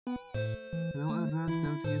Hello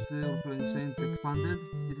everyone, we're playing Changed Expanded.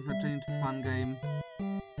 It is a changed fun game.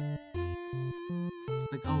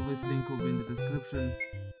 Like always, link will be in the description.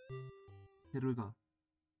 Here we go.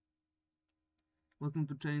 Welcome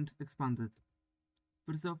to Changed Expanded.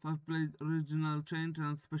 First off, I've played original Changed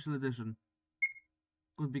and Special Edition.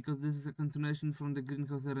 Good, because this is a continuation from the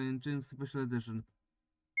Greenhouse area in Changed Special Edition.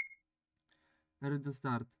 Ready to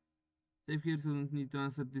start. Save here so you don't need to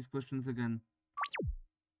answer these questions again.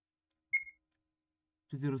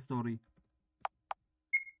 Choose your story.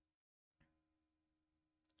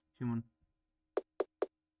 Human.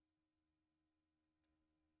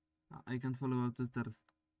 I can't follow up the stairs.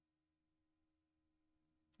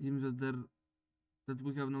 It seems that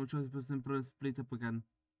we have no choice but to split up again.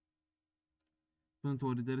 Don't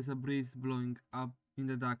worry, there is a breeze blowing up in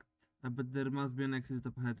the duct, but there must be an exit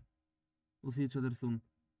up ahead. We'll see each other soon.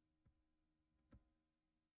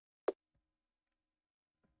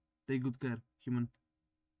 Take good care, human.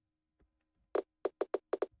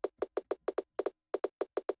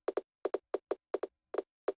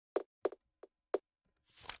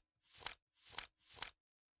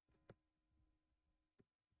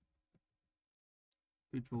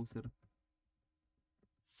 Bit closer.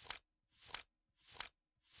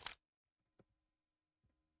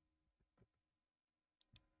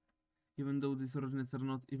 Even though these originates are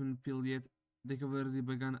not even peeled yet, they have already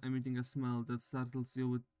begun emitting a smell that startles you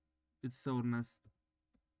with its sourness.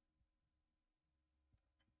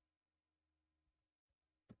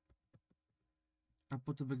 A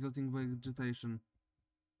pot of exotic vegetation.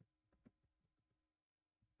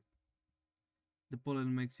 The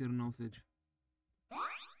pollen makes your nose itch.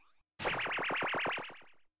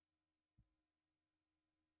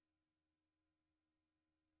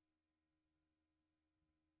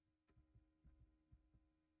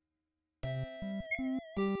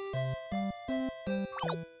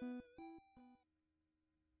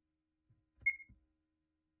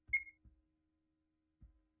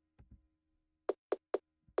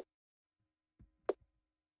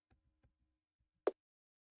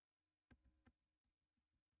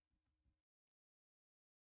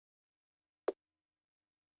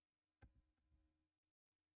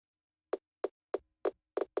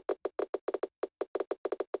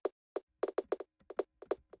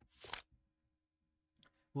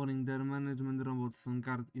 Warning, there are management robots on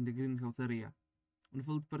guard in the greenhouse area. On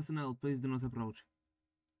field personnel, please do not approach.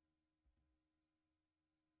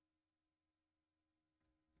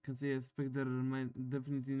 Can say I expect there are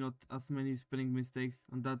definitely not as many spelling mistakes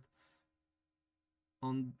on that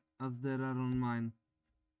as there are on mine.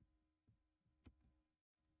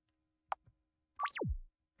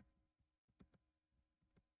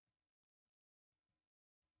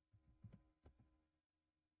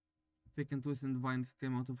 Thick and twisted vines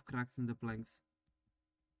came out of cracks in the planks.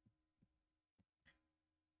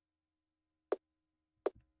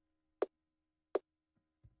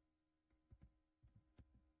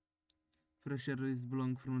 Fresh air is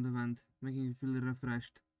blowing from the vent, making you feel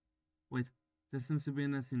refreshed. Wait, there seems to be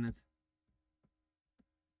an S in it.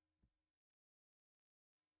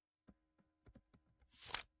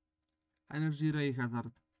 Energy ray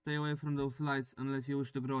hazard. Stay away from those lights unless you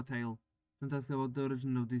wish to grow a tail. Don't ask about the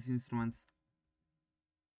origin of these instruments.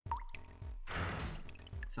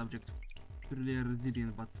 Subject. Truly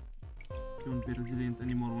resilient, but you won't be resilient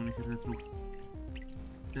anymore when you hear the truth.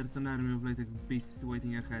 There's an army of latex beasts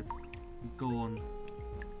waiting ahead. Go on.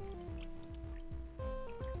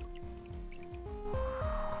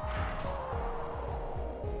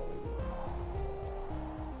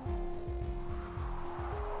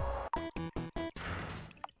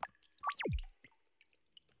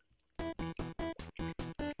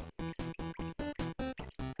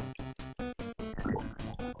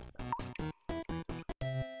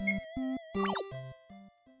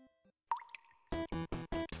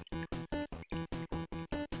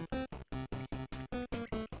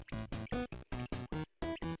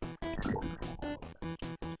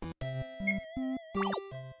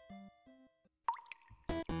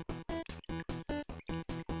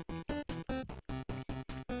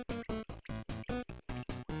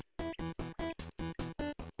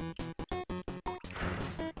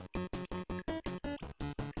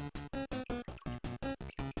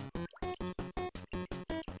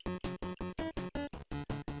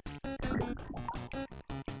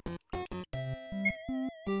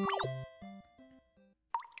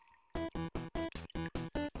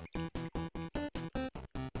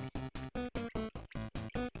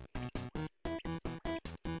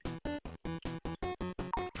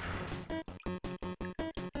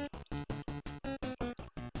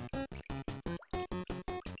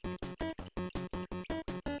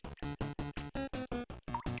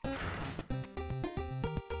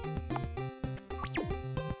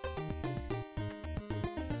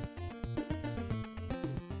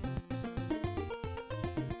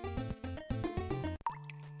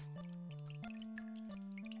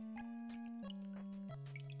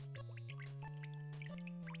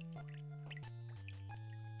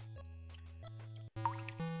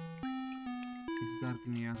 dark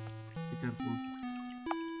in here. Be careful.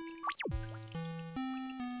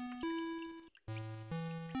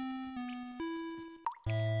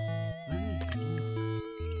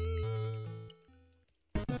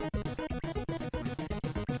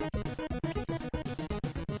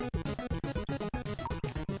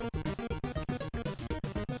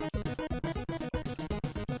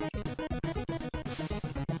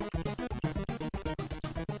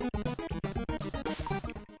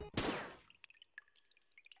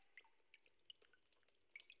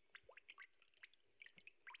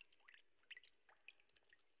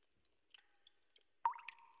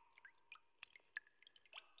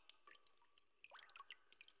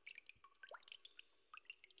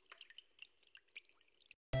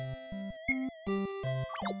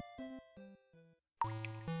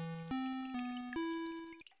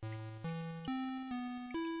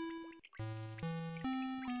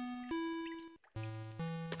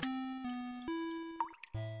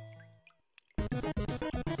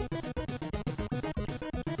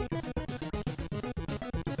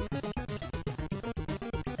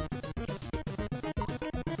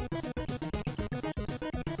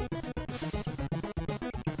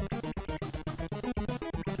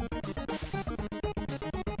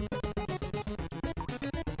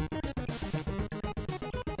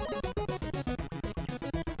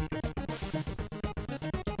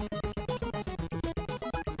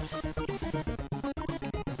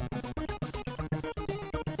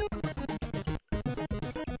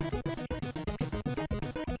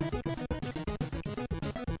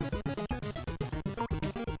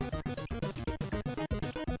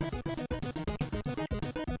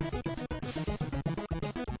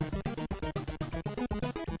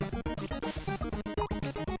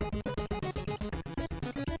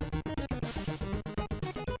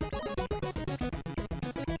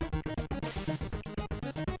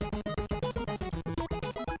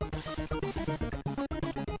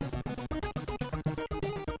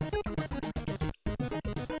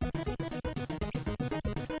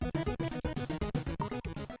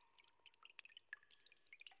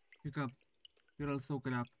 Pick up. You're all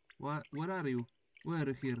soaked up. Where are you? Where are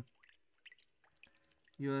you here?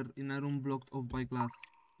 You are in a room blocked off by glass.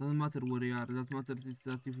 Doesn't matter where you are. That matters is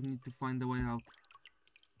that you need to find a way out.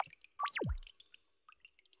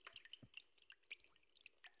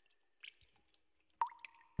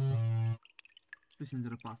 Please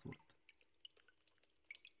enter a password.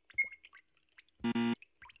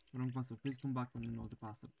 Wrong password. Please come back when you know the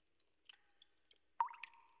password.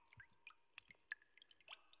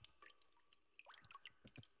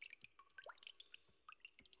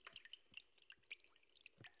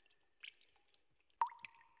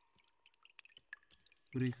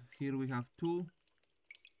 Here we have 2,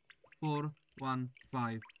 4, 1,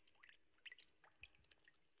 5.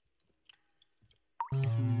 The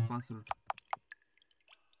password.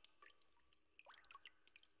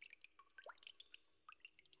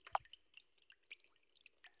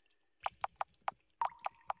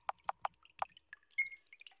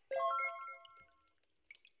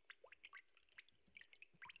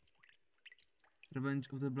 Revenge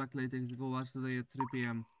of the Black Latex. Go watch today at 3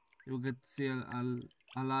 p.m. You'll get to see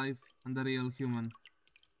alive and a real human.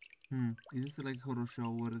 Is this like a horror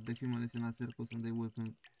show where the human is in a circus and they whip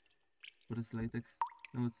him for his latex?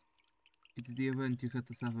 No, it's the event you had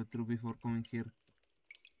to suffer through before coming here.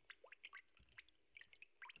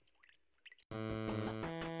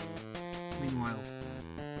 Meanwhile,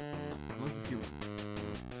 what's the cure?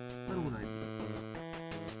 Where would I be?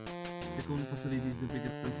 The common facility is the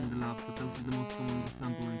biggest place in the lab, but also the most common to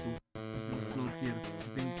sample into. There's the floor here.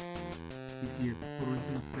 I think it's here. For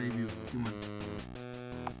reason to save you, human.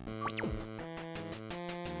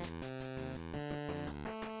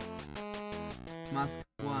 Mask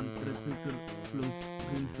 1, red filter plus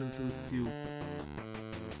green filter tube.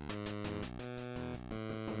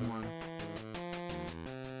 1. 1,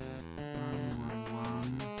 1,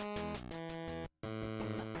 1.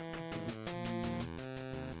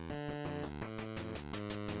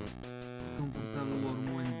 Comfortable warm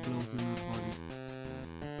wind blows in your body.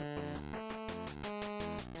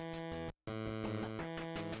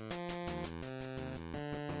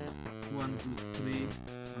 1, 2, 3.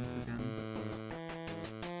 Once again.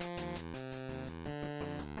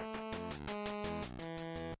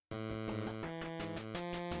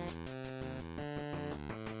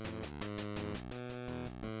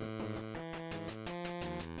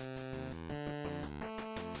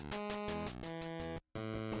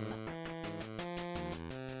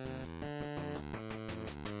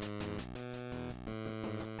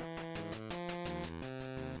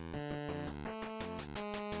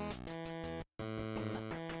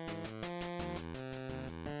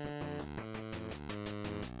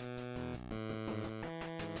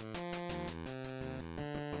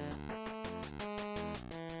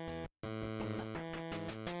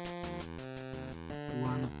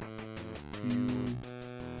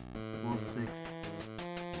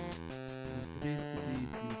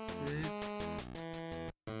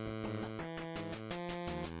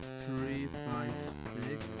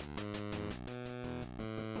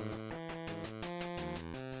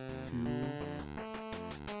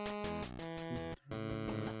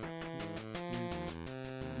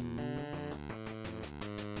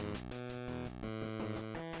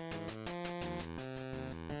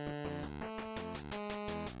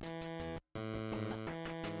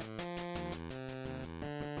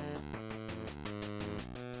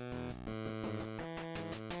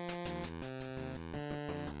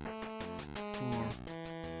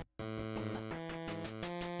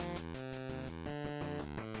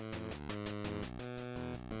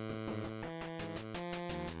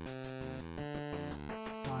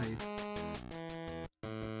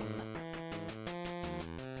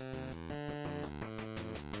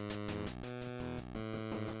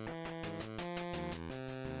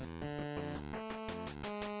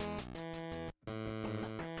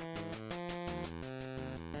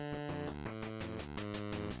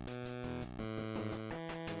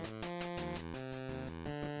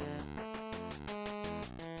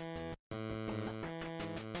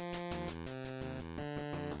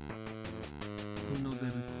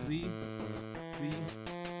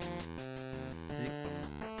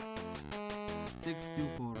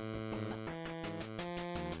 624.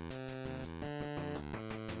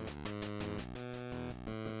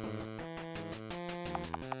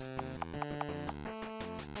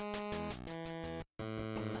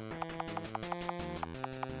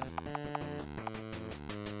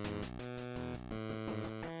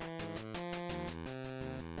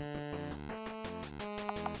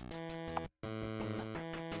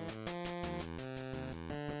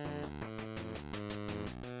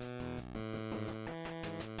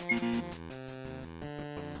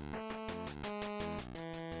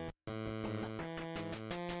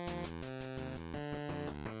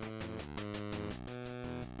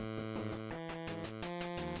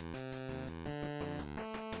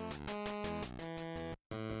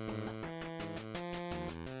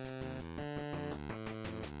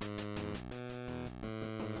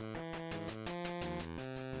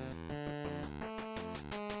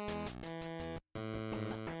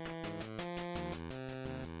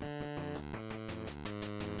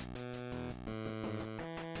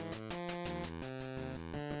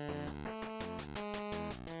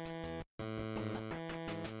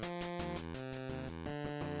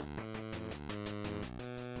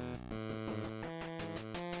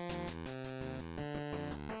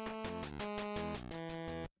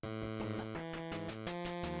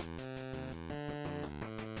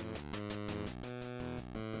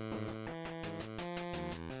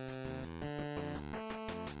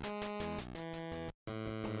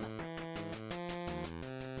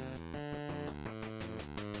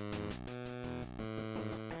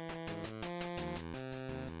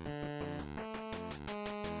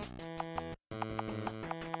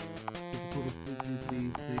 Put it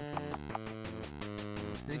 3,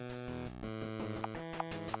 6,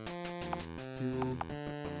 2.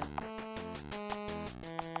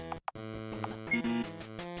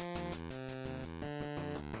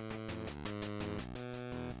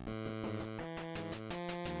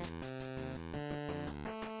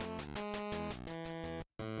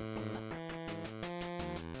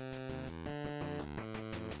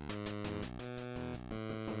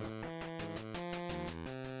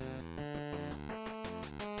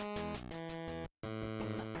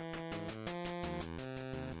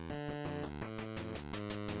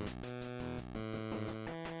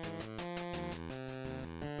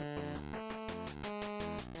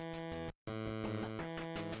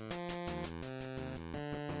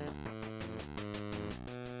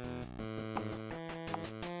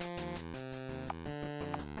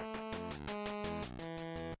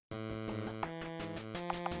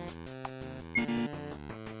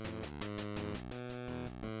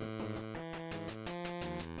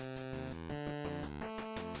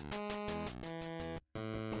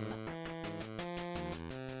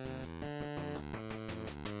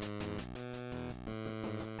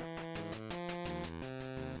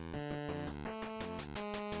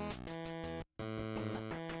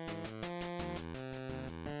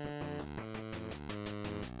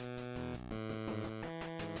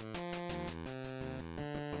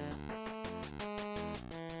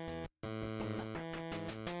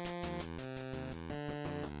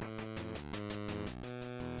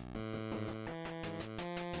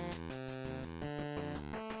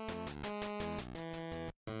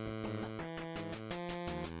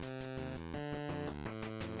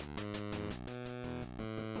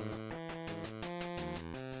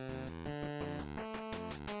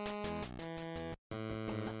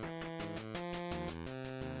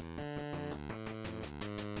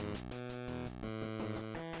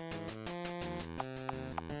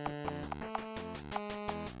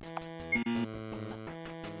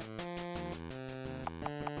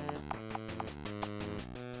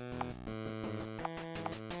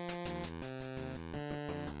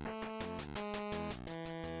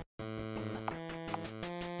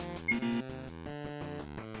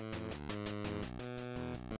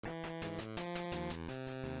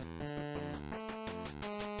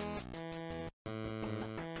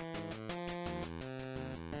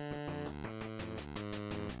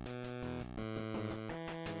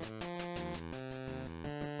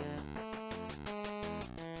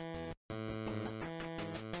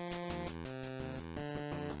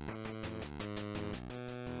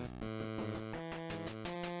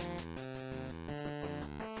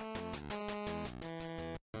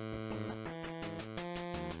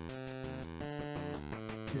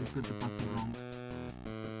 You put the button wrong.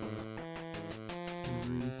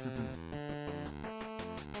 Reset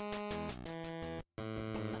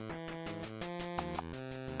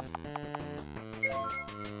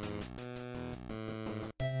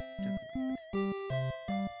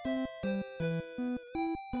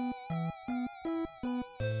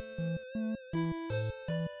it.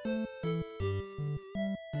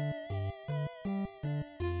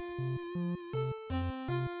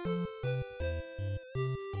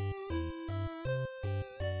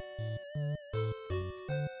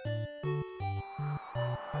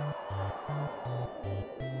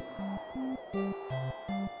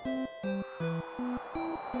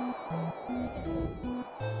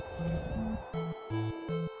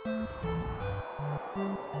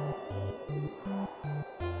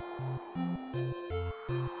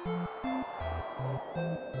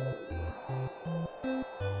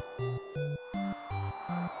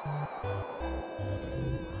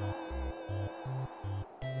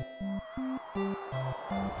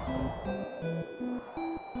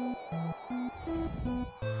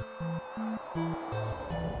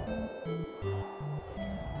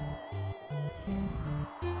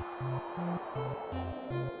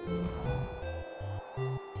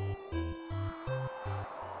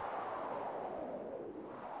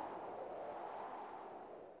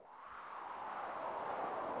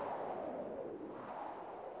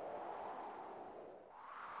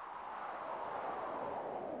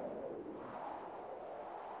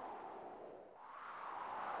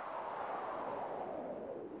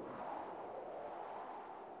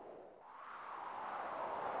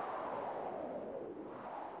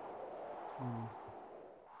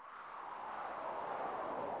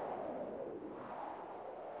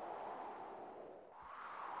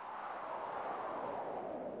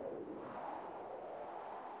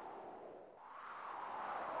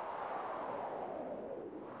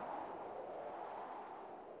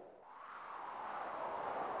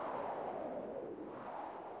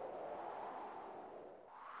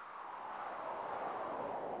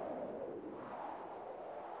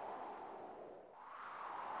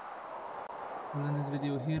 we'll end this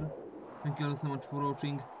video here. Thank you all so much for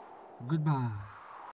watching. Goodbye.